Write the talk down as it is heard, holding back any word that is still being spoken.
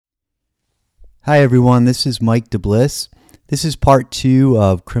Hi everyone, this is Mike DeBliss. This is part 2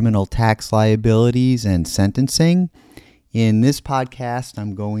 of criminal tax liabilities and sentencing. In this podcast,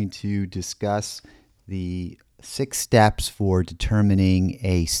 I'm going to discuss the 6 steps for determining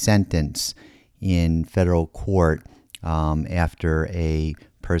a sentence in federal court after a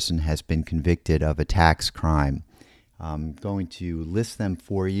person has been convicted of a tax crime. I'm going to list them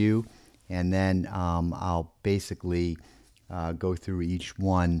for you, and then I'll basically go through each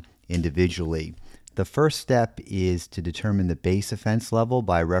one individually. The first step is to determine the base offense level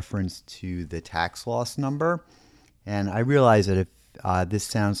by reference to the tax loss number. And I realize that if this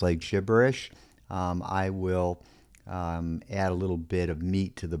sounds like gibberish, I will add a little bit of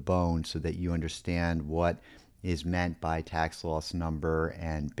meat to the bone so that you understand what is meant by tax loss number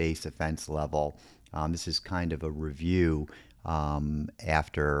and base offense level. This is kind of a review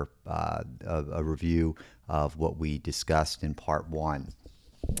after a review of what we discussed in part 1.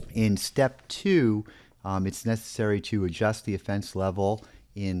 In step 2, it's necessary to adjust the offense level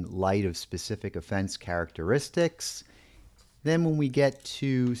in light of specific offense characteristics. Then when we get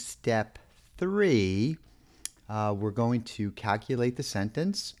to step 3, we're going to calculate the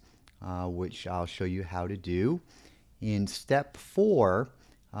sentence, which I'll show you how to do. In step 4,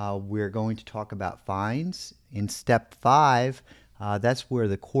 we're going to talk about fines. In step 5, that's where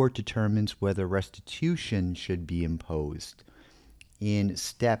the court determines whether restitution should be imposed. In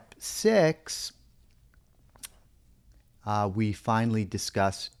step 6, we finally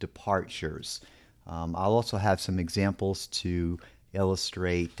discuss departures. I'll also have some examples to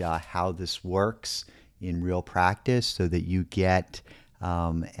illustrate how this works in real practice so that you get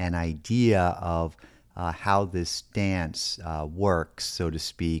an idea of how this dance works, so to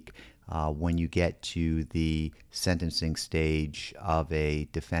speak, when you get to the sentencing stage of a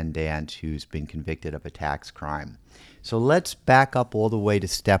defendant who's been convicted of a tax crime. So let's back up all the way to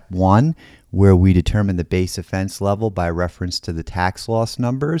step 1, where we determine the base offense level by reference to the tax loss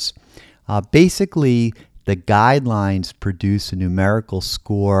numbers. Basically, the guidelines produce a numerical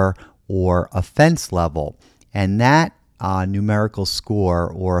score or offense level, and that numerical score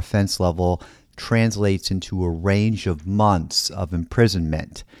or offense level translates into a range of months of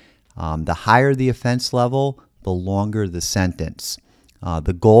imprisonment. The higher the offense level, the longer the sentence.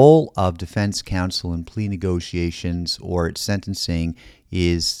 The goal of defense counsel in plea negotiations or at sentencing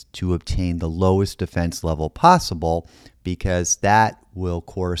is to obtain the lowest offense level possible, because that will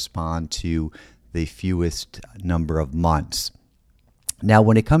correspond to the fewest number of months. Now,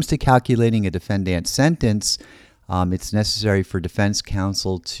 when it comes to calculating a defendant's sentence, it's necessary for defense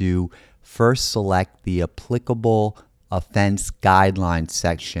counsel to first select the applicable offense guidelines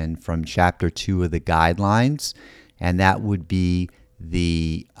section from Chapter 2 of the guidelines, and that would be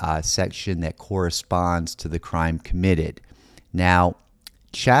the section that corresponds to the crime committed. Now,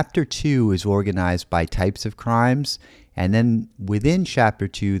 Chapter 2 is organized by types of crimes, and then within Chapter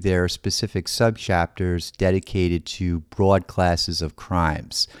 2 there are specific subchapters dedicated to broad classes of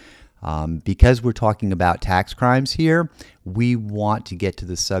crimes. Because we're talking about tax crimes here, we want to get to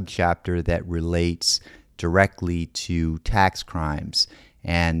the subchapter that relates directly to tax crimes.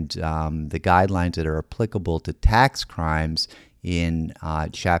 And the guidelines that are applicable to tax crimes in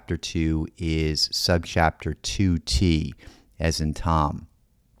Chapter 2 is subchapter 2T, as in Tom.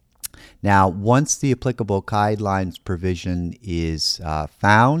 Now, once the applicable guidelines provision is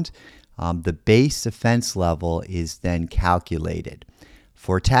found, the base offense level is then calculated.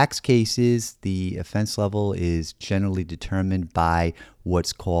 For tax cases, the offense level is generally determined by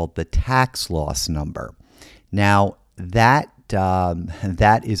what's called the tax loss number. Now, that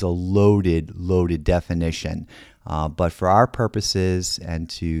is a loaded definition. But for our purposes and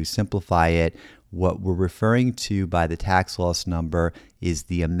to simplify it, what we're referring to by the tax loss number is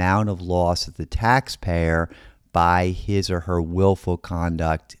the amount of loss of the taxpayer by his or her willful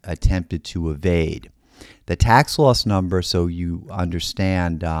conduct attempted to evade. The tax loss number, so you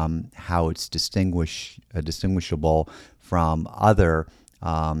understand how it's distinguishable from other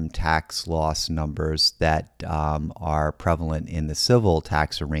tax loss numbers that are prevalent in the civil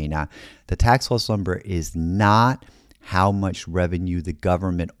tax arena. The tax loss number is not how much revenue the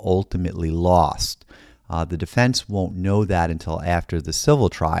government ultimately lost. The defense won't know that until after the civil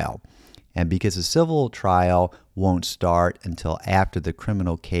trial. And because the civil trial won't start until after the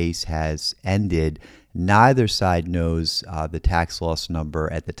criminal case has ended, neither side knows the tax loss number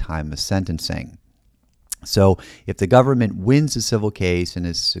at the time of sentencing. So if the government wins the civil case and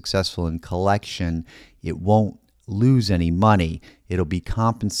is successful in collection, it won't lose any money. It'll be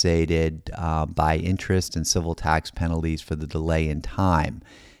compensated by interest and civil tax penalties for the delay in time.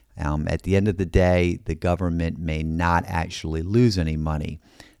 At the end of the day, the government may not actually lose any money.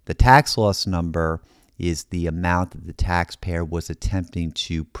 The tax loss number is the amount that the taxpayer was attempting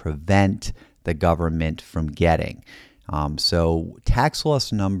to prevent the government from getting. So tax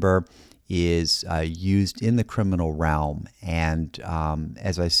loss number is used in the criminal realm, and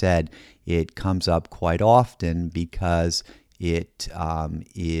as I said, it comes up quite often because it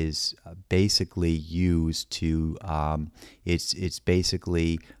is basically used to it's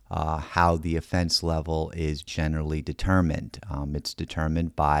basically how the offense level is generally determined. It's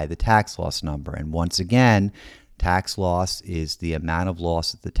determined by the tax loss number, and once again, tax loss is the amount of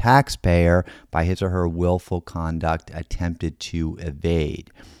loss that the taxpayer, by his or her willful conduct, attempted to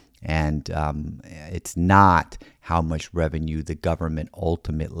evade. And it's not how much revenue the government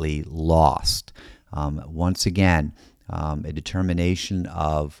ultimately lost. Once again, a determination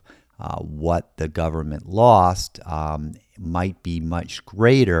of what the government lost might be much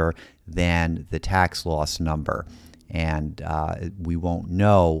greater than the tax loss number. And we won't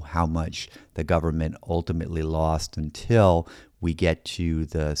know how much the government ultimately lost until we get to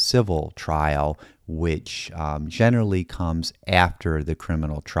the civil trial, which generally comes after the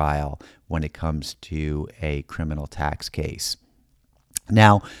criminal trial when it comes to a criminal tax case.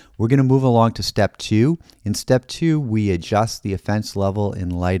 Now, we're going to move along to step 2. In step 2, we adjust the offense level in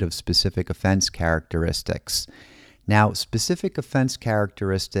light of specific offense characteristics. Now, specific offense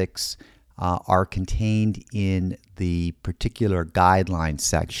characteristics are contained in the particular guideline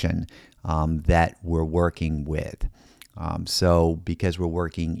section that we're working with. So because we're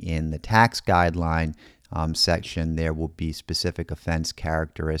working in the tax guideline section, there will be specific offense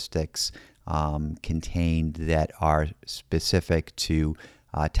characteristics contained that are specific to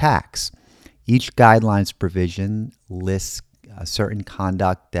tax. Each guideline's provision lists certain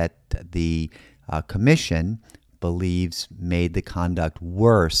conduct that the commission believes made the conduct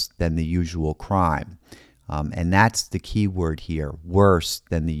worse than the usual crime. And that's the key word here, worse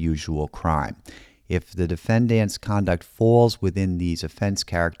than the usual crime. If the defendant's conduct falls within these offense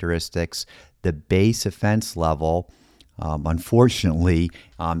characteristics, the base offense level, unfortunately,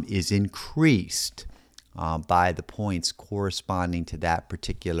 is increased by the points corresponding to that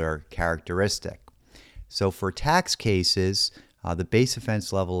particular characteristic. So for tax cases, the base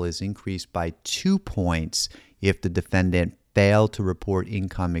offense level is increased by 2 points if the defendant failed to report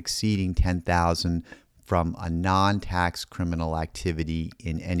income exceeding $10,000 from a non-tax criminal activity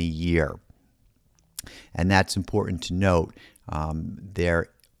in any year. And that's important to note.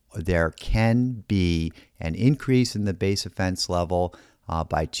 There can be an increase in the base offense level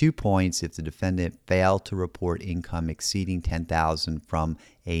by 2 points if the defendant failed to report income exceeding $10,000 from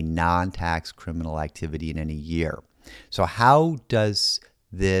a non-tax criminal activity in any year. So how does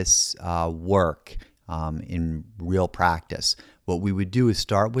this work in real practice? What we would do is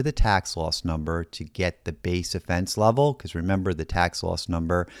start with a tax loss number to get the base offense level, because remember, the tax loss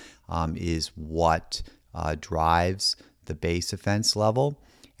number is what drives the base offense level.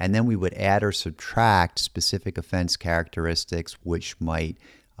 And then we would add or subtract specific offense characteristics which might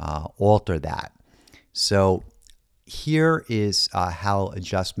alter that. So here is how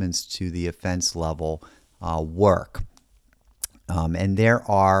adjustments to the offense level work. And there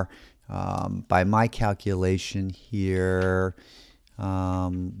are, by my calculation here,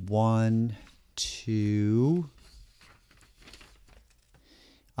 3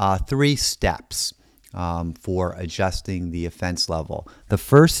 steps for adjusting the offense level. The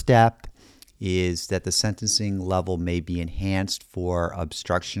first step is that the sentencing level may be enhanced for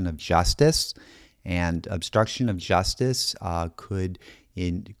obstruction of justice, and obstruction of justice could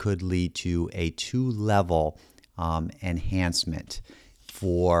lead to a 2-level enhancement.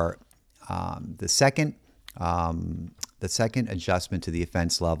 For the second adjustment to the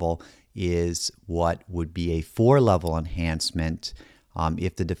offense level is what would be a 4-level enhancement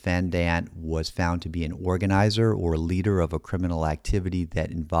if the defendant was found to be an organizer or leader of a criminal activity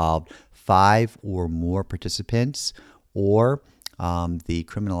that involved 5 or more participants, or the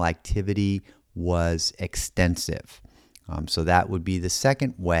criminal activity was extensive. So that would be the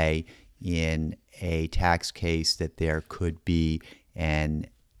second way in a tax case that there could be an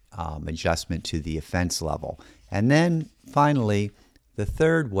adjustment to the offense level. And then finally, the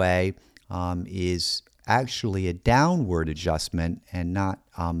third way is actually a downward adjustment, and not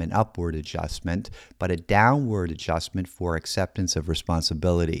an upward adjustment, but a downward adjustment for acceptance of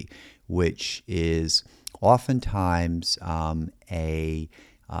responsibility, which is oftentimes a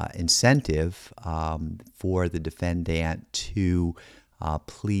incentive for the defendant to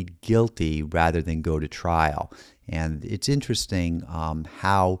plead guilty rather than go to trial. And it's interesting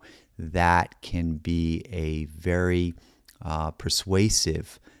how that can be a very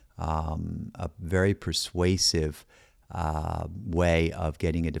persuasive way of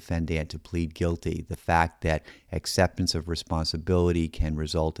getting a defendant to plead guilty. The fact that acceptance of responsibility can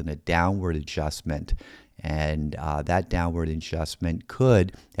result in a downward adjustment, and that downward adjustment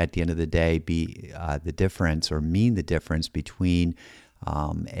could, at the end of the day, be the difference or mean the difference between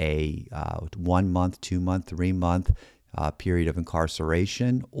a 1 month, 2 month, 3 month period of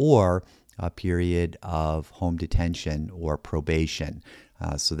incarceration or a period of home detention or probation.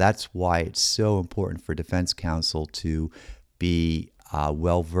 So that's why it's so important for defense counsel to be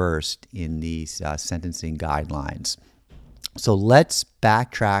well versed in these sentencing guidelines. So let's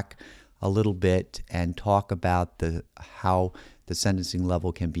backtrack a little bit and talk about how the sentencing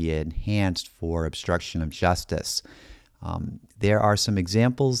level can be enhanced for obstruction of justice. There are some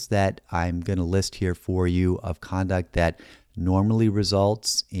examples that I'm going to list here for you of conduct that normally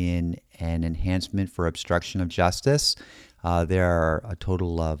results in an enhancement for obstruction of justice. There are a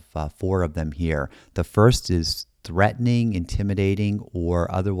total of 4 of them here. The first is threatening, intimidating,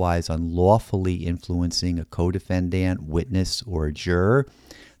 or otherwise unlawfully influencing a co-defendant, witness, or a juror.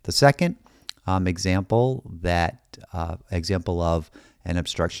 The second example of an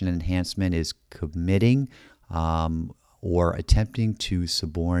obstruction enhancement is committing or attempting to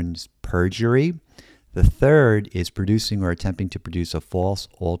suborn perjury. The third is producing or attempting to produce a false,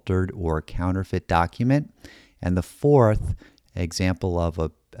 altered, or counterfeit document. And the fourth example of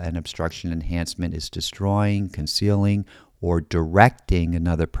an obstruction enhancement is destroying, concealing, or directing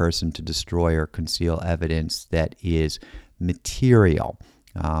another person to destroy or conceal evidence that is material.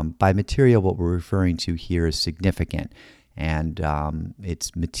 By material, what we're referring to here is significant. And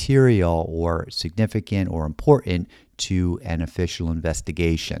it's material or significant or important to an official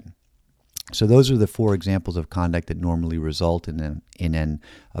investigation. So those are the 4 examples of conduct that normally result in an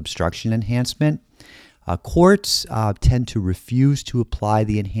obstruction enhancement. Courts tend to refuse to apply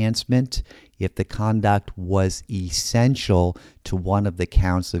the enhancement if the conduct was essential to one of the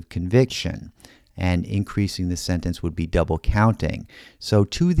counts of conviction, and increasing the sentence would be double counting. So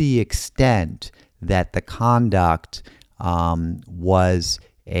to the extent that the conduct was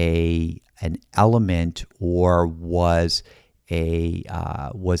an element or was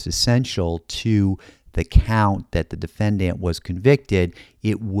essential to the count that the defendant was convicted,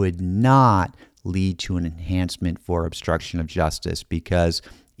 it would not lead to an enhancement for obstruction of justice, because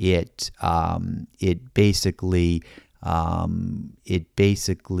it basically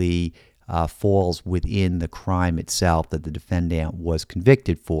falls within the crime itself that the defendant was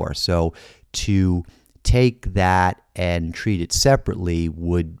convicted for. So to take that and treat it separately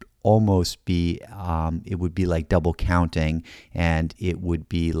would almost be it would be like double counting, and it would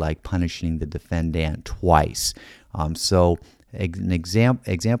be like punishing the defendant twice.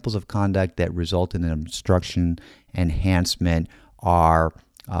 Examples of conduct that result in an obstruction enhancement are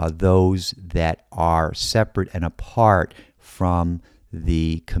those that are separate and apart from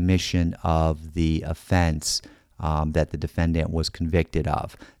the commission of the offense that the defendant was convicted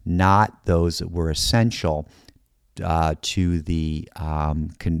of, not those that were essential to the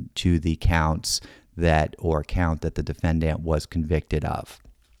counts count that the defendant was convicted of.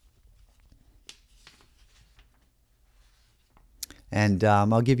 And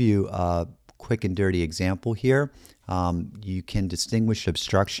I'll give you a quick and dirty example here. You can distinguish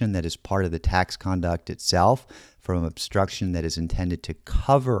obstruction that is part of the tax conduct itself from obstruction that is intended to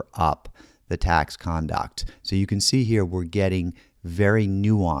cover up the tax conduct. So you can see here we're getting very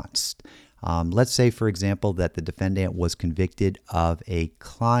nuanced. Let's say, for example, that the defendant was convicted of a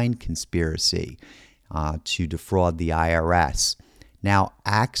Klein conspiracy to defraud the IRS. Now,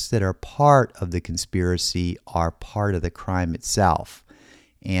 acts that are part of the conspiracy are part of the crime itself.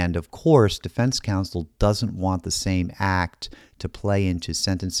 And of course, defense counsel doesn't want the same act to play into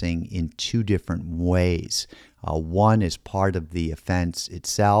sentencing in 2 different ways. One is part of the offense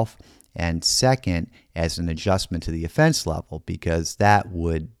itself, and second, as an adjustment to the offense level, because that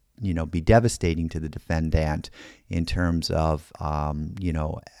would be devastating to the defendant in terms of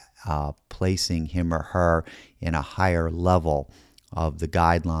placing him or her in a higher level of the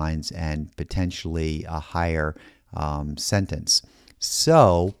guidelines and potentially a higher sentence.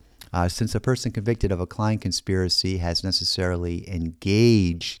 So, since a person convicted of a Klein conspiracy has necessarily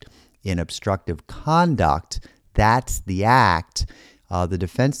engaged in obstructive conduct, that's the act. The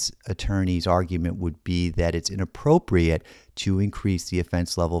defense attorney's argument would be that it's inappropriate to increase the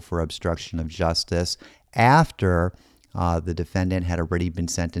offense level for obstruction of justice after the defendant had already been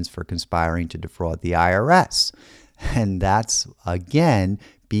sentenced for conspiring to defraud the IRS. And that's, again,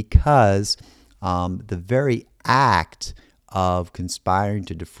 because the very act of conspiring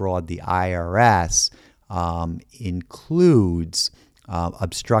to defraud the IRS includes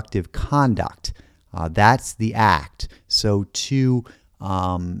obstructive conduct. That's the act. So to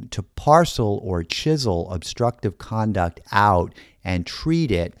parcel or chisel obstructive conduct out and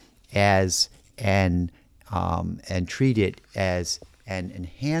treat it as an enhancement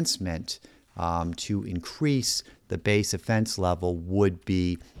to increase the base offense level would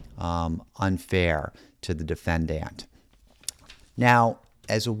be unfair to the defendant. Now,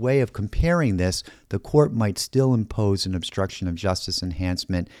 as a way of comparing this, the court might still impose an obstruction of justice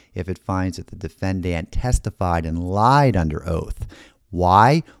enhancement if it finds that the defendant testified and lied under oath.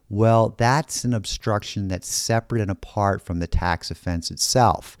 Why? Well, that's an obstruction that's separate and apart from the tax offense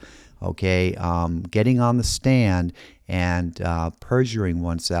itself. Okay, getting on the stand and perjuring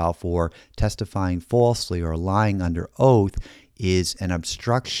oneself or testifying falsely or lying under oath is an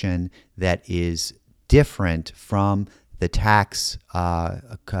obstruction that is different from the tax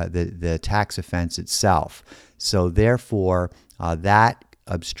the tax offense itself. So therefore, that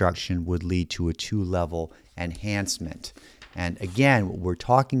obstruction would lead to a 2-level enhancement. And again, what we're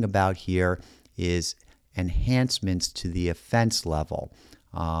talking about here is enhancements to the offense level.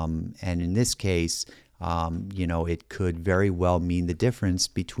 And in this case, it could very well mean the difference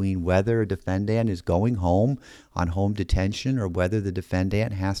between whether a defendant is going home on home detention or whether the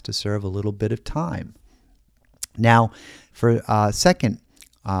defendant has to serve a little bit of time. Now, for the second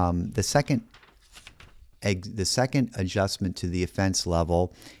adjustment to the offense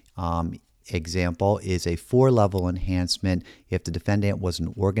level example is a 4-level enhancement if the defendant was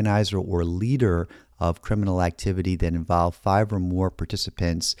an organizer or leader of criminal activity that involved 5 or more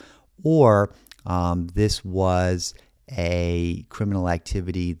participants, or this was a criminal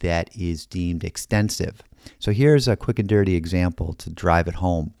activity that is deemed extensive. So here's a quick and dirty example to drive it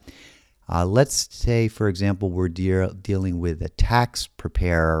home. Let's say, for example, we're dealing with a tax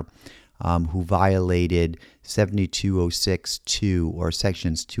preparer who violated 72062 or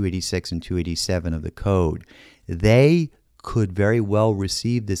sections 286 and 287 of the code. They could very well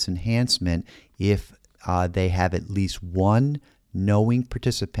receive this enhancement if they have at least 1 knowing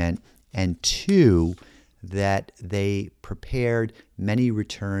participant and 2 that they prepared many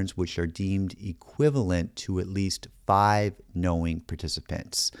returns which are deemed equivalent to at least 5 knowing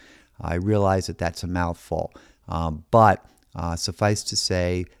participants. I realize that that's a mouthful, but suffice to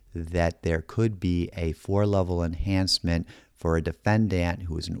say that there could be a 4-level enhancement for a defendant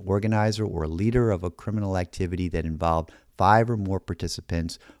who is an organizer or leader of a criminal activity that involved 5 or more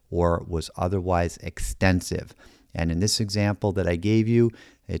participants or was otherwise extensive. And in this example that I gave you,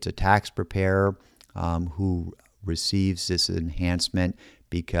 it's a tax preparer who receives this enhancement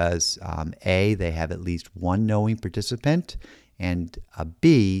because A, they have at least 1 knowing participant, and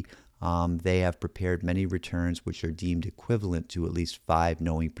B, they have prepared many returns which are deemed equivalent to at least 5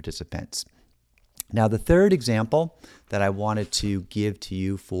 knowing participants. Now, the third example that I wanted to give to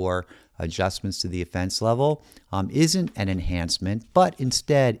you for adjustments to the offense level isn't an enhancement, but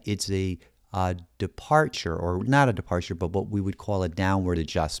instead it's a departure, or not a departure, but what we would call a downward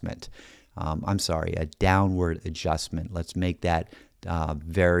adjustment. A downward adjustment. Let's make that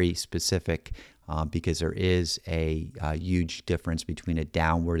very specific. Because there is a huge difference between a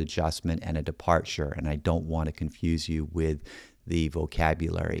downward adjustment and a departure, and I don't want to confuse you with the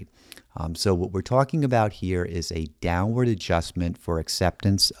vocabulary. So what we're talking about here is a downward adjustment for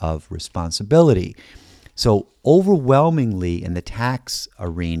acceptance of responsibility. So overwhelmingly in the tax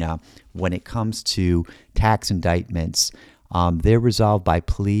arena, when it comes to tax indictments, they're resolved by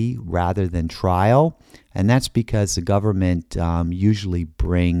plea rather than trial, and that's because the government usually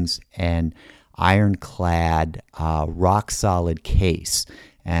brings an ironclad, rock-solid case,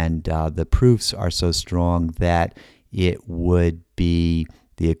 and the proofs are so strong that it would be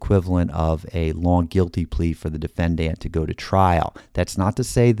the equivalent of a long guilty plea for the defendant to go to trial. That's not to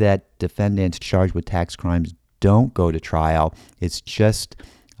say that defendants charged with tax crimes don't go to trial. It's just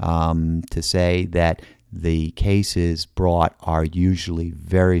to say that the cases brought are usually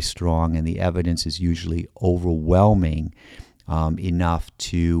very strong and the evidence is usually overwhelming enough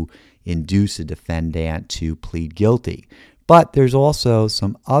to induce a defendant to plead guilty. But there's also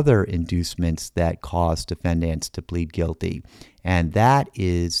some other inducements that cause defendants to plead guilty, and that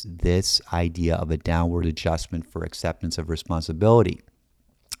is this idea of a downward adjustment for acceptance of responsibility.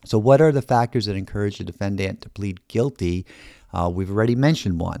 So what are the factors that encourage a defendant to plead guilty? We've already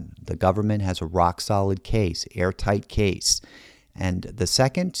mentioned one. The government has a rock-solid case, airtight case. And the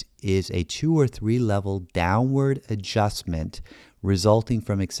second is a 2 or 3 level downward adjustment resulting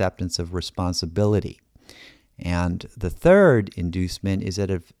from acceptance of responsibility. And the third inducement is that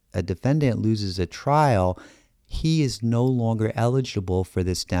if a defendant loses a trial, he is no longer eligible for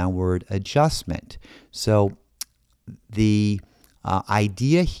this downward adjustment. So the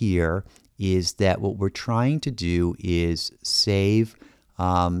idea here is that what we're trying to do is save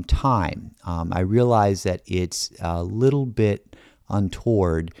time. I realize that it's a little bit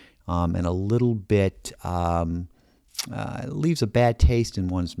untoward and a little bit it leaves a bad taste in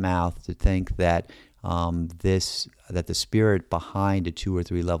one's mouth to think that that the spirit behind a 2 or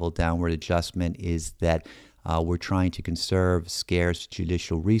 3 level downward adjustment is that we're trying to conserve scarce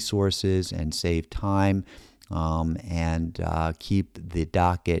judicial resources and save time and keep the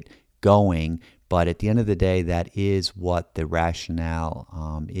docket going. But at the end of the day, that is what the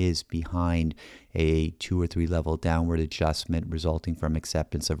rationale is behind a 2 or 3 level downward adjustment resulting from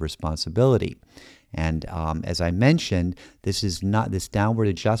acceptance of responsibility. And as I mentioned, this downward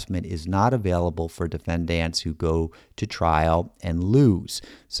adjustment is not available for defendants who go to trial and lose.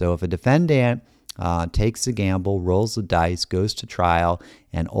 So if a defendant takes the gamble, rolls the dice, goes to trial,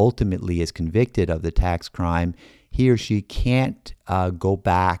 and ultimately is convicted of the tax crime, he or she can't go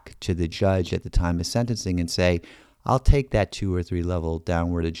back to the judge at the time of sentencing and say, I'll take that 2 or 3 level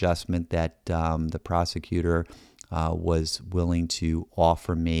downward adjustment that the prosecutor was willing to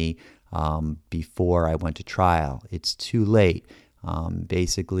offer me before I went to trial. It's too late.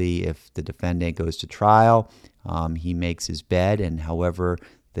 Basically, if the defendant goes to trial, he makes his bed, and however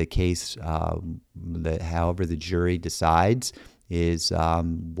the case, however the jury decides is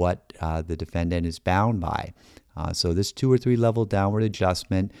what the defendant is bound by. So this 2 or 3 level downward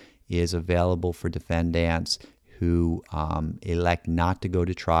adjustment is available for defendants who elect not to go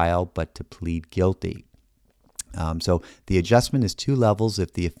to trial but to plead guilty. So the adjustment is 2 levels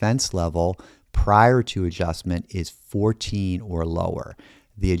if the offense level prior to adjustment is 14 or lower.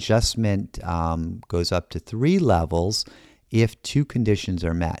 The adjustment goes up to 3 levels if 2 conditions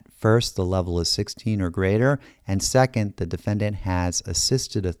are met. First, the level is 16 or greater, and second, the defendant has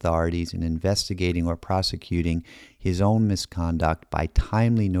assisted authorities in investigating or prosecuting his own misconduct by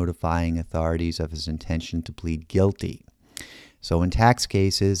timely notifying authorities of his intention to plead guilty. So in tax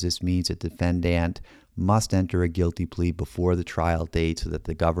cases, this means a defendant must enter a guilty plea before the trial date so that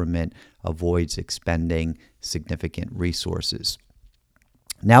the government avoids expending significant resources.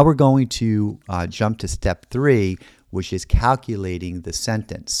 Now we're going to jump to step 3, which is calculating the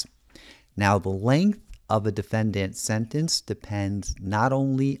sentence. Now, the length of a defendant's sentence depends not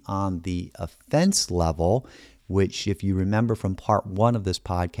only on the offense level, which, if you remember from part 1 of this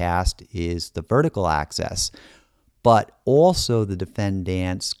podcast, is the vertical axis, but also the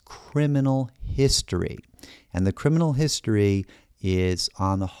defendant's criminal history. And the criminal history is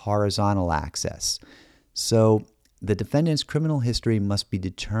on the horizontal axis. So the defendant's criminal history must be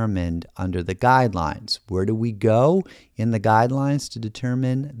determined under the guidelines. Where do we go in the guidelines to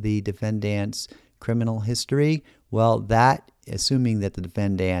determine the defendant's criminal history? Well, that, assuming that the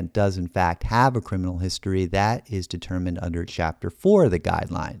defendant does in fact have a criminal history, that is determined under Chapter 4 of the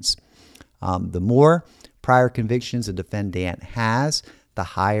guidelines. The more prior convictions a defendant has, the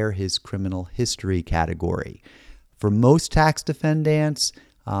higher his criminal history category. For most tax defendants,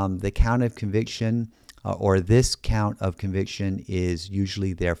 the count of conviction or this count of conviction is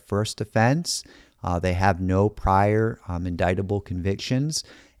usually their first offense. They have no prior indictable convictions,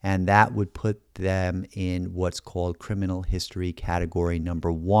 and that would put them in what's called criminal history category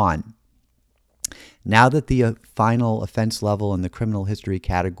number 1. Now that the final offense level and the criminal history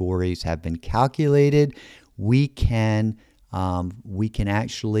categories have been calculated, we can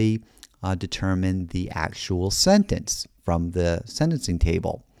actually determine the actual sentence from the sentencing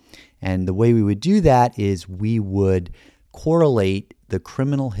table. And the way we would do that is we would correlate the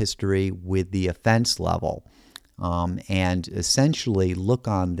criminal history with the offense level, and essentially look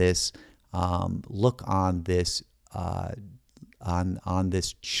on this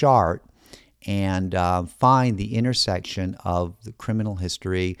chart and find the intersection of the criminal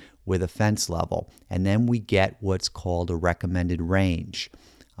history with offense level, and then we get what's called a recommended range.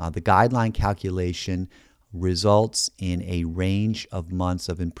 The guideline calculation results in a range of months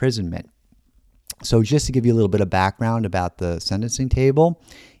of imprisonment. So just to give you a little bit of background about the sentencing table,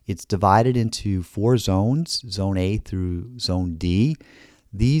 it's divided into 4 zones, Zone A through Zone D.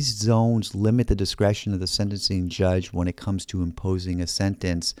 These zones limit the discretion of the sentencing judge when it comes to imposing a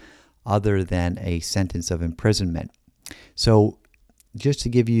sentence other than a sentence of imprisonment. So just to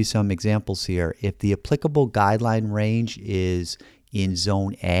give you some examples here, if the applicable guideline range is in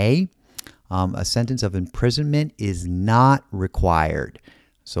Zone A, a sentence of imprisonment is not required.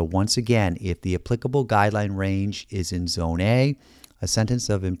 So once again, if the applicable guideline range is in Zone A, a sentence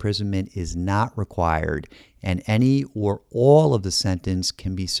of imprisonment is not required, and any or all of the sentence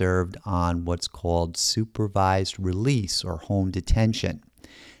can be served on what's called supervised release or home detention.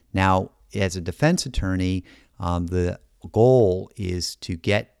 Now, as a defense attorney, the goal is to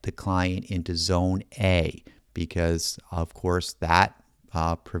get the client into Zone A because, of course, that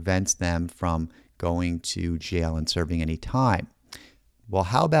prevents them from going to jail and serving any time. Well,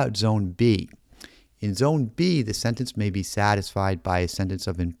 how about Zone B? In Zone B, the sentence may be satisfied by a sentence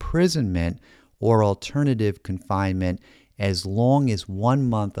of imprisonment or alternative confinement as long as 1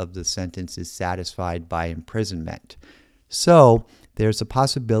 month of the sentence is satisfied by imprisonment. So there's a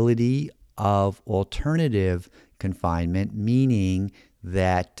possibility of alternative confinement, meaning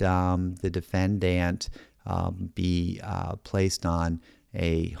that the defendant be placed on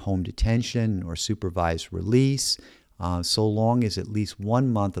a home detention or supervised release, so long as at least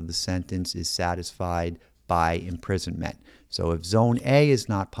 1 month of the sentence is satisfied by imprisonment. So if Zone A is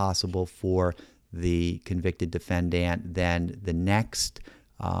not possible for the convicted defendant, then the next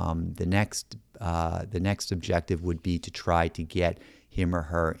objective would be to try to get him or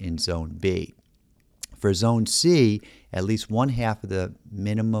her in Zone B. For Zone C, at least 1/2 of the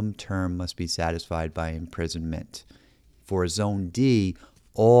minimum term must be satisfied by imprisonment. For Zone D,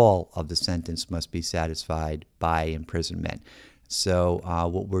 all of the sentence must be satisfied by imprisonment. So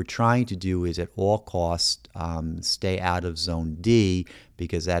what we're trying to do is at all costs stay out of Zone D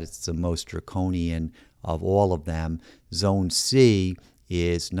because that is the most draconian of all of them. Zone C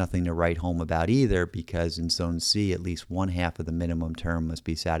is nothing to write home about either because in Zone C, at least 1/2 of the minimum term must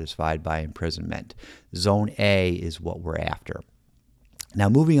be satisfied by imprisonment. Zone A is what we're after. Now,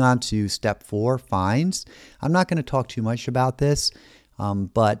 moving on to Step 4, fines. I'm not going to talk too much about this,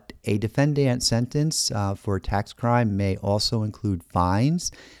 but a defendant sentence for a tax crime may also include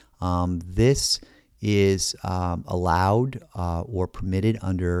fines. This is allowed or permitted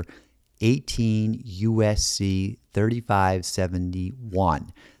under 18 U.S.C.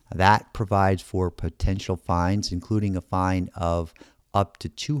 3571. That provides for potential fines, including a fine of up to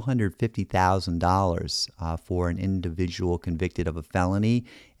 $250,000 for an individual convicted of a felony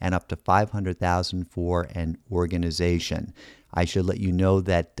and up to $500,000 for an organization. I should let you know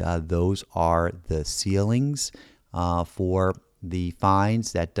that those are the ceilings for the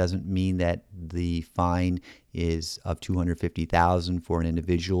fines. That doesn't mean that the fine is of $250,000 for an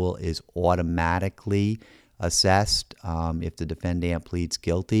individual is automatically assessed if the defendant pleads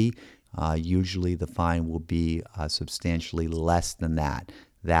guilty. Usually the fine will be substantially less than that.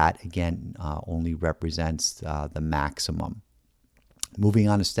 That, again, only represents the maximum. Moving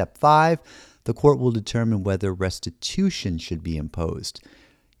on to Step 5, the court will determine whether restitution should be imposed.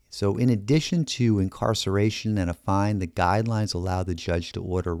 So in addition to incarceration and a fine, the guidelines allow the judge to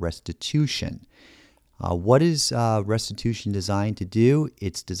order restitution. What is restitution designed to do?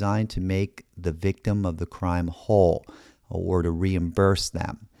 It's designed to make the victim of the crime whole or to reimburse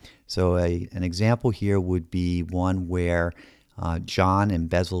them. So an example here would be one where John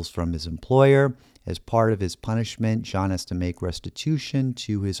embezzles from his employer. As part of his punishment, John has to make restitution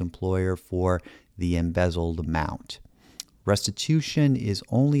to his employer for the embezzled amount. Restitution is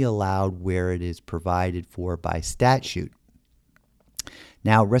only allowed where it is provided for by statute.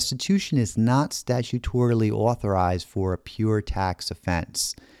 Now, restitution is not statutorily authorized for a pure tax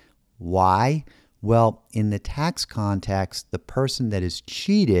offense. Why? Well, in the tax context, the person that is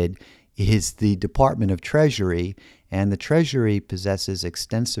cheated is the Department of Treasury, and the Treasury possesses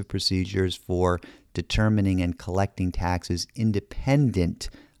extensive procedures for determining and collecting taxes independent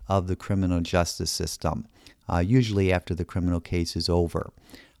of the criminal justice system, usually after the criminal case is over.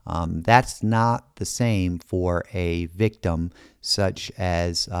 That's not the same for a victim such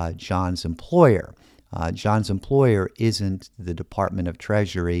as John's employer. John's employer isn't the Department of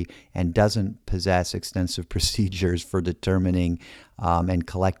Treasury and doesn't possess extensive procedures for determining and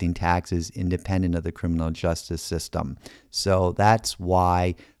collecting taxes independent of the criminal justice system. So that's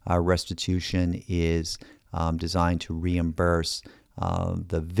why restitution is designed to reimburse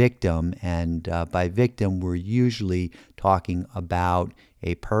the victim. And by victim, we're usually talking about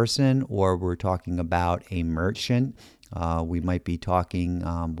a person or we're talking about a merchant. We might be talking,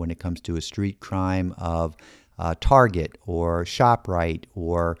 when it comes to a street crime, of Target or ShopRite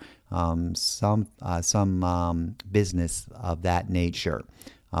or some business of that nature.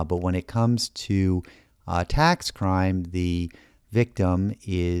 But when it comes to tax crime, the victim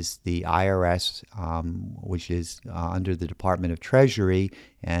is the IRS, which is under the Department of Treasury.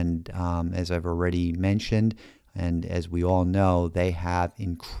 And as I've already mentioned, and as we all know, they have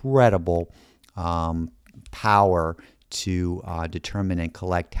incredible power to determine and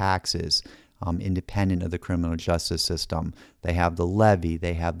collect taxes independent of the criminal justice system. They have the levy,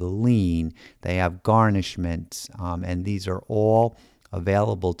 they have the lien, they have garnishments, and these are all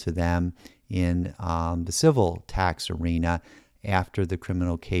available to them in the civil tax arena after the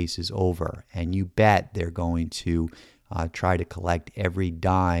criminal case is over. And you bet they're going to try to collect every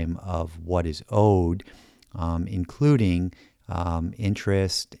dime of what is owed, including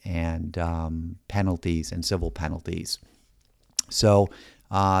interest and penalties and civil penalties. So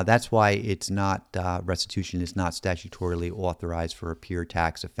that's why it's not restitution is not statutorily authorized for a pure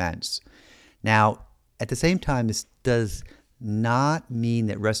tax offense. Now, at the same time, this does not mean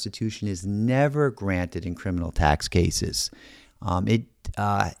that restitution is never granted in criminal tax cases.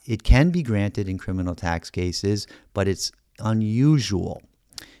 It can be granted in criminal tax cases, but it's unusual.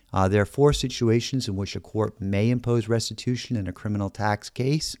 There are 4 situations in which a court may impose restitution in a criminal tax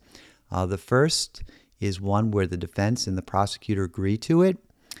case. The first is one where the defense and the prosecutor agree to it,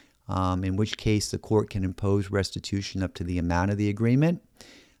 in which case the court can impose restitution up to the amount of the agreement.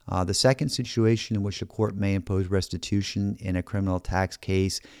 The second situation in which a court may impose restitution in a criminal tax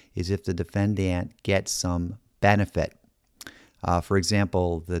case is if the defendant gets some benefit. For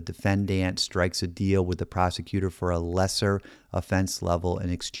example, the defendant strikes a deal with the prosecutor for a lesser offense level in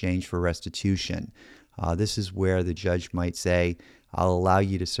exchange for restitution. This is where the judge might say, I'll allow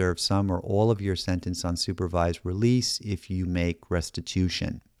you to serve some or all of your sentence on supervised release if you make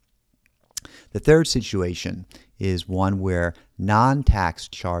restitution. The third situation is one where non-tax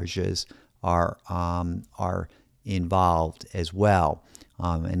charges are involved as well,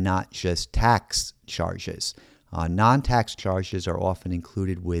 and not just tax charges. Non-tax charges are often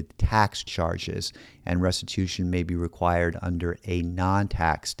included with tax charges, and restitution may be required under a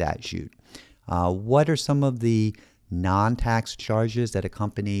non-tax statute. What are some of the non-tax charges that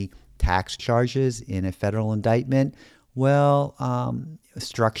accompany tax charges in a federal indictment? Well,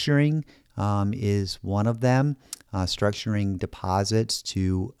 structuring is one of them. Structuring deposits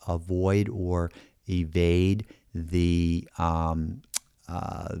to avoid or evade the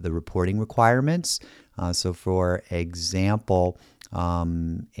reporting requirements. So, for example,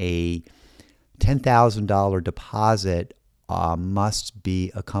 a $10,000 deposit must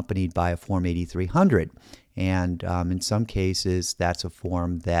be accompanied by a Form 8300. And in some cases, that's a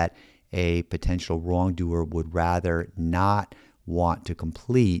form that a potential wrongdoer would rather not want to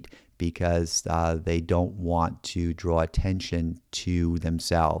complete because they don't want to draw attention to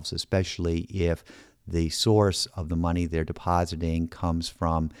themselves, especially if the source of the money they're depositing comes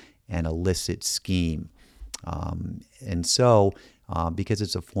from an illicit scheme. And so, because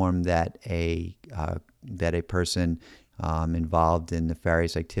it's a form that a person involved in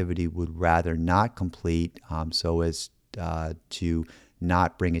nefarious activity would rather not complete, so as to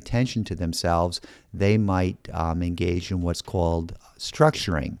not bring attention to themselves, they might engage in what's called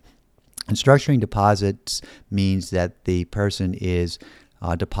structuring. And structuring deposits means that the person is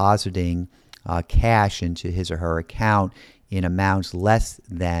depositing cash into his or her account in amounts less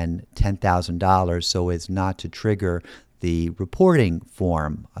than $10,000 so as not to trigger the reporting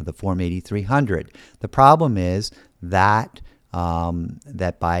form, the Form 8300. The problem is that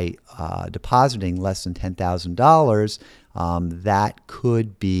by depositing less than $10,000, that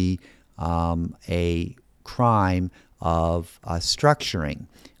could be a crime of structuring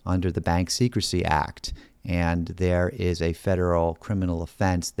under the Bank Secrecy Act. And there is a federal criminal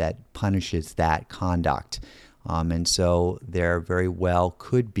offense that punishes that conduct. And so there very well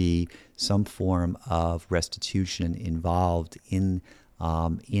could be some form of restitution involved in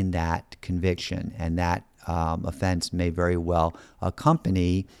that conviction. And that offense may very well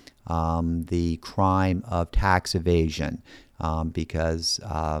accompany the crime of tax evasion, because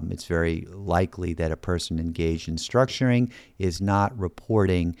it's very likely that a person engaged in structuring is not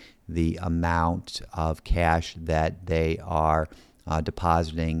reporting the amount of cash that they are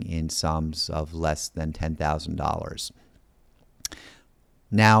depositing in sums of less than $10,000.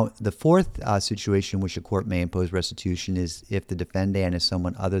 Now, the fourth situation in which a court may impose restitution is if the defendant is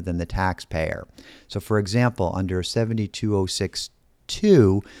someone other than the taxpayer. So, for example, under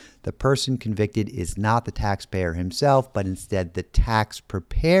 72062, the person convicted is not the taxpayer himself, but instead the tax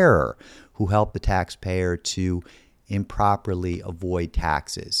preparer who helped the taxpayer to improperly avoid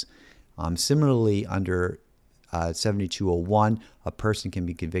taxes. Similarly, under 7201, a person can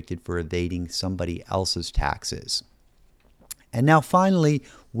be convicted for evading somebody else's taxes. And now finally,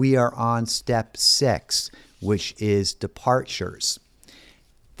 we are on step 6, which is departures.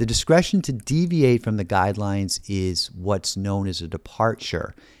 The discretion to deviate from the guidelines is what's known as a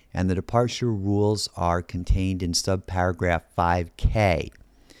departure, and the departure rules are contained in subparagraph 5K.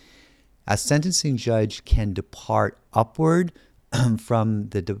 A sentencing judge can depart upward from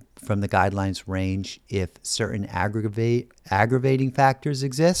the guidelines range if certain aggravating factors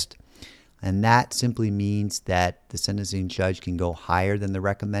exist. And that simply means that the sentencing judge can go higher than the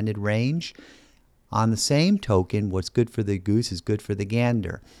recommended range. On the same token, what's good for the goose is good for the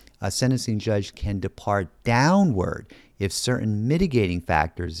gander. A sentencing judge can depart downward if certain mitigating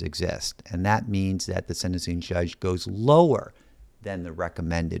factors exist, and that means that the sentencing judge goes lower than the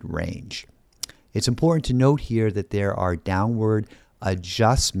recommended range. It's important to note here that there are downward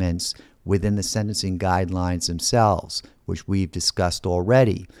adjustments within the sentencing guidelines themselves, which we've discussed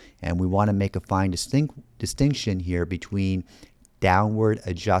already, and we want to make a fine distinction here between downward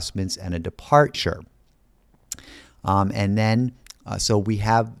adjustments and a departure. So we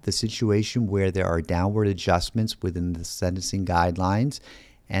have the situation where there are downward adjustments within the sentencing guidelines,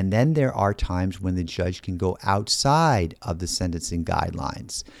 and then there are times when the judge can go outside of the sentencing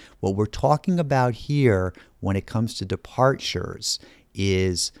guidelines. What we're talking about here when it comes to departures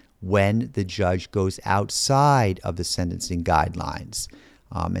is when the judge goes outside of the sentencing guidelines.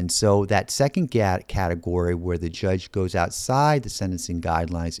 And so that second category where the judge goes outside the sentencing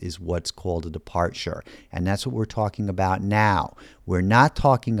guidelines is what's called a departure. And that's what we're talking about now. We're not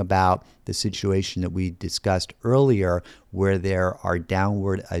talking about the situation that we discussed earlier where there are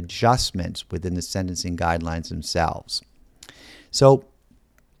downward adjustments within the sentencing guidelines themselves. So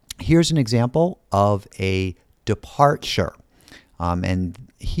here's an example of a departure. And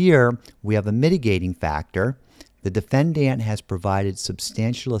here we have a mitigating factor. The defendant has provided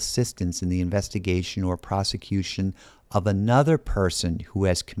substantial assistance in the investigation or prosecution of another person who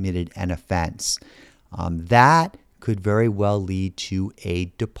has committed an offense. That could very well lead to a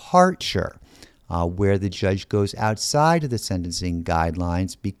departure where the judge goes outside of the sentencing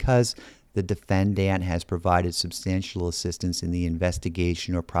guidelines because the defendant has provided substantial assistance in the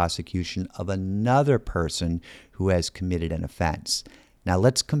investigation or prosecution of another person who has committed an offense. Now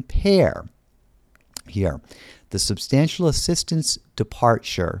let's compare here. The substantial assistance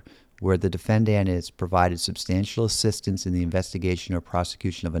departure, where the defendant has provided substantial assistance in the investigation or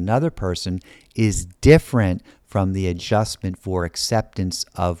prosecution of another person, is different from the adjustment for acceptance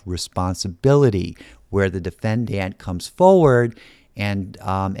of responsibility, where the defendant comes forward and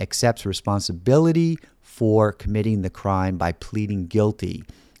accepts responsibility for committing the crime by pleading guilty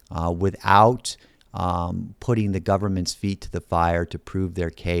without putting the government's feet to the fire to prove their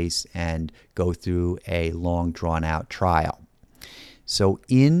case and go through a long drawn-out trial. So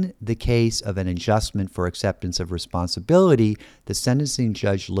in the case of an adjustment for acceptance of responsibility, the sentencing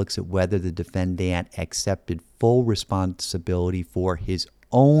judge looks at whether the defendant accepted full responsibility for his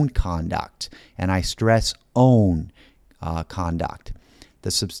own conduct, and I stress own conduct.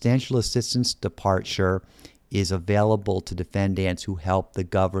 The substantial assistance departure is available to defendants who help the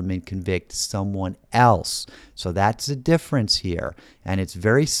government convict someone else. So that's the difference here. And it's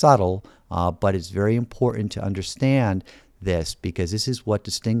very subtle, but it's very important to understand this because this is what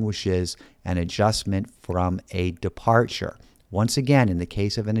distinguishes an adjustment from a departure. Once again, in the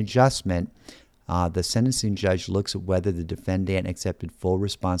case of an adjustment, the sentencing judge looks at whether the defendant accepted full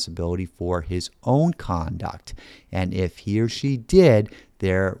responsibility for his own conduct. And if he or she did,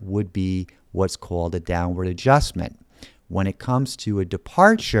 there would be what's called a downward adjustment. When it comes to a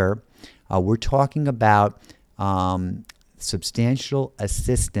departure, we're talking about substantial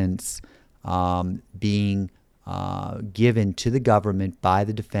assistance being given to the government by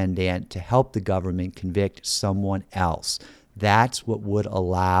the defendant to help the government convict someone else. That's what would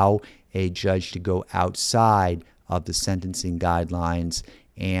allow a judge to go outside of the sentencing guidelines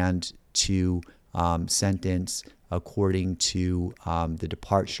and to sentence according to the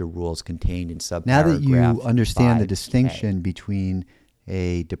departure rules contained in subparagraph 5A. Now that you understand the distinction between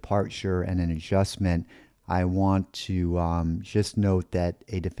a departure and an adjustment, I want to just note that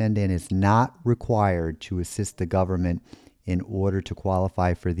a defendant is not required to assist the government in order to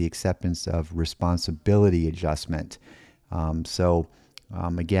qualify for the acceptance of responsibility adjustment.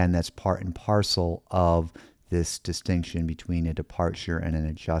 Again, that's part and parcel of this distinction between a departure and an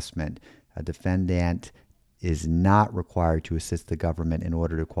adjustment. A defendant is not required to assist the government in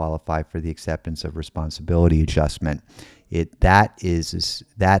order to qualify for the acceptance of responsibility adjustment.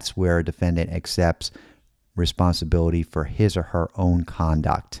 That's where a defendant accepts responsibility for his or her own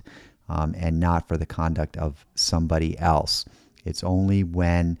conduct and not for the conduct of somebody else. It's only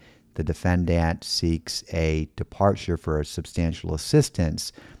when the defendant seeks a departure for a substantial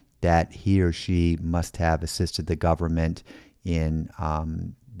assistance that he or she must have assisted the government in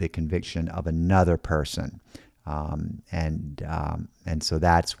the conviction of another person. And so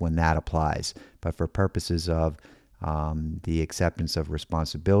that's when that applies. But for purposes of the acceptance of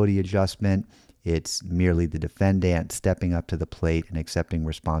responsibility adjustment, it's merely the defendant stepping up to the plate and accepting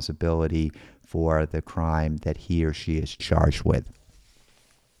responsibility for the crime that he or she is charged with.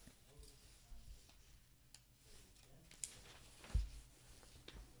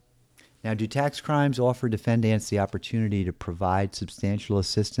 Now, do tax crimes offer defendants the opportunity to provide substantial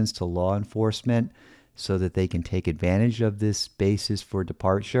assistance to law enforcement so that they can take advantage of this basis for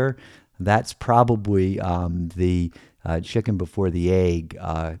departure? That's probably the chicken before the egg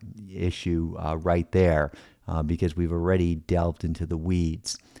issue right there, because we've already delved into the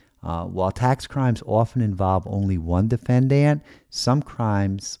weeds. While tax crimes often involve only one defendant, some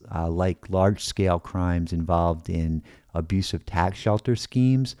crimes, like large scale crimes involved in abusive tax shelter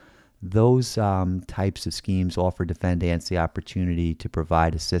schemes, those types of schemes offer defendants the opportunity to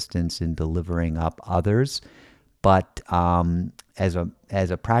provide assistance in delivering up others. But as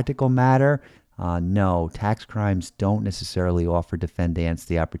a practical matter, no, tax crimes don't necessarily offer defendants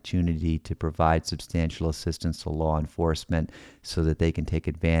the opportunity to provide substantial assistance to law enforcement so that they can take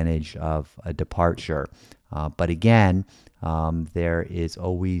advantage of a departure. But again, there is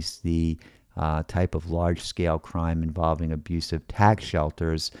always the type of large-scale crime involving abusive tax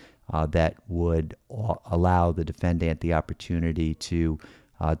shelters that would allow the defendant the opportunity to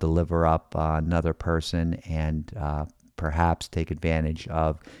deliver up another person and perhaps take advantage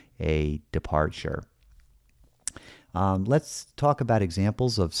of a departure. Let's talk about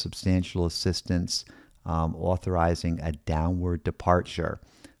examples of substantial assistance authorizing a downward departure.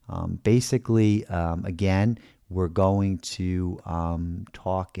 Basically, again, we're going to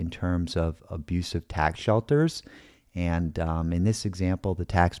talk in terms of abusive tax shelters. And in this example, the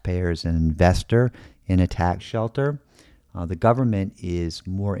taxpayer is an investor in a tax shelter. The government is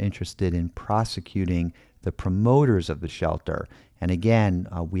more interested in prosecuting the promoters of the shelter. And again,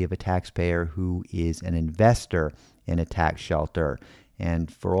 we have a taxpayer who is an investor in a tax shelter.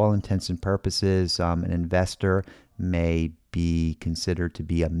 And for all intents and purposes, an investor may be considered to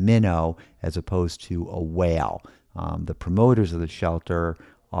be a minnow as opposed to a whale. The promoters of the shelter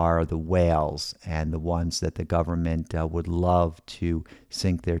are the whales and the ones that the government would love to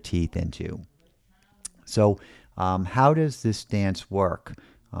sink their teeth into. So how does this dance work?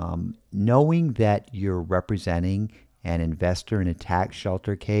 Knowing that you're representing an investor in a tax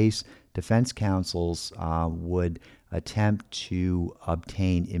shelter case, defense counsels would attempt to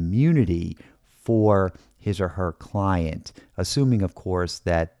obtain immunity for his or her client, assuming, of course,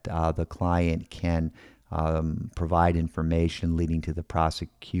 that the client can provide information leading to the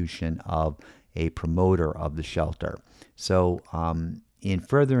prosecution of a promoter of the shelter. So, in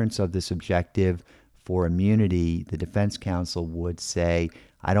furtherance of this objective for immunity, the defense counsel would say,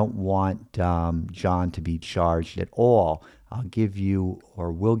 I don't want John to be charged at all. I'll give you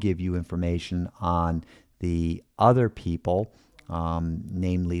or will give you information on the other people,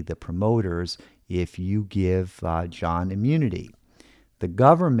 namely the promoters, if you give John immunity. The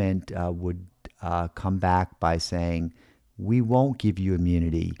government would come back by saying, we won't give you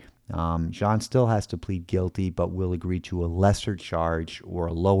immunity. John still has to plead guilty, but will agree to a lesser charge or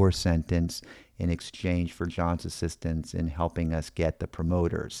a lower sentence in exchange for John's assistance in helping us get the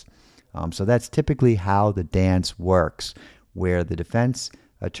promoters. So that's typically how the dance works, where the defense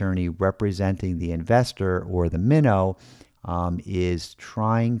attorney representing the investor or the minnow is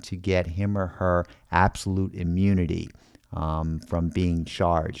trying to get him or her absolute immunity from being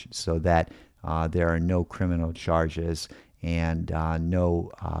charged so that there are no criminal charges and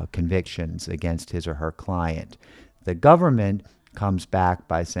no convictions against his or her client. The government comes back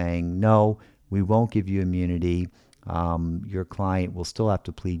by saying, no, we won't give you immunity. Your client will still have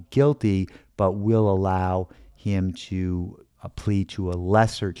to plead guilty, but we'll allow him to plead to a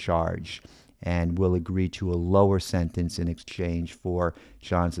lesser charge and will agree to a lower sentence in exchange for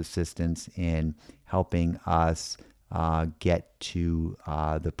John's assistance in helping us get to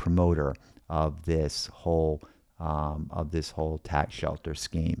the promoter of this whole tax shelter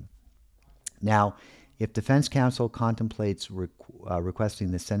scheme. Now, if defense counsel contemplates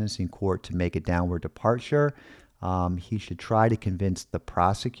requesting the sentencing court to make a downward departure, he should try to convince the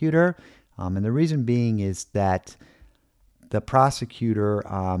prosecutor. And the reason being is that the prosecutor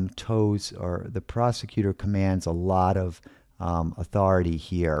commands a lot of authority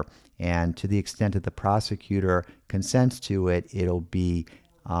here. And to the extent that the prosecutor consents to it, it'll be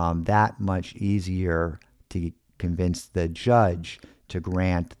that much easier to convince the judge to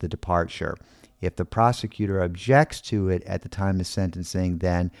grant the departure. If the prosecutor objects to it at the time of sentencing,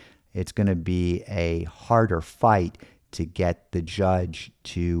 then it's going to be a harder fight to get the judge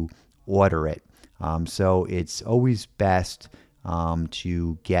to order it. So it's always best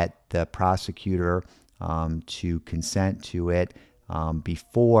to get the prosecutor to consent to it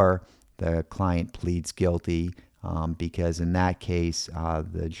before the client pleads guilty, because in that case,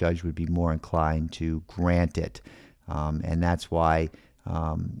 the judge would be more inclined to grant it. And that's why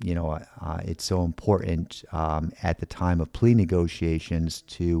it's so important at the time of plea negotiations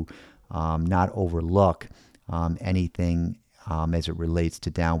to not overlook anything as it relates to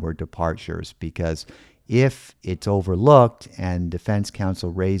downward departures, because if it's overlooked and defense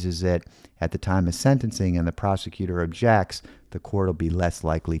counsel raises it at the time of sentencing and the prosecutor objects, the court will be less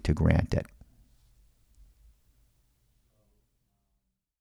likely to grant it.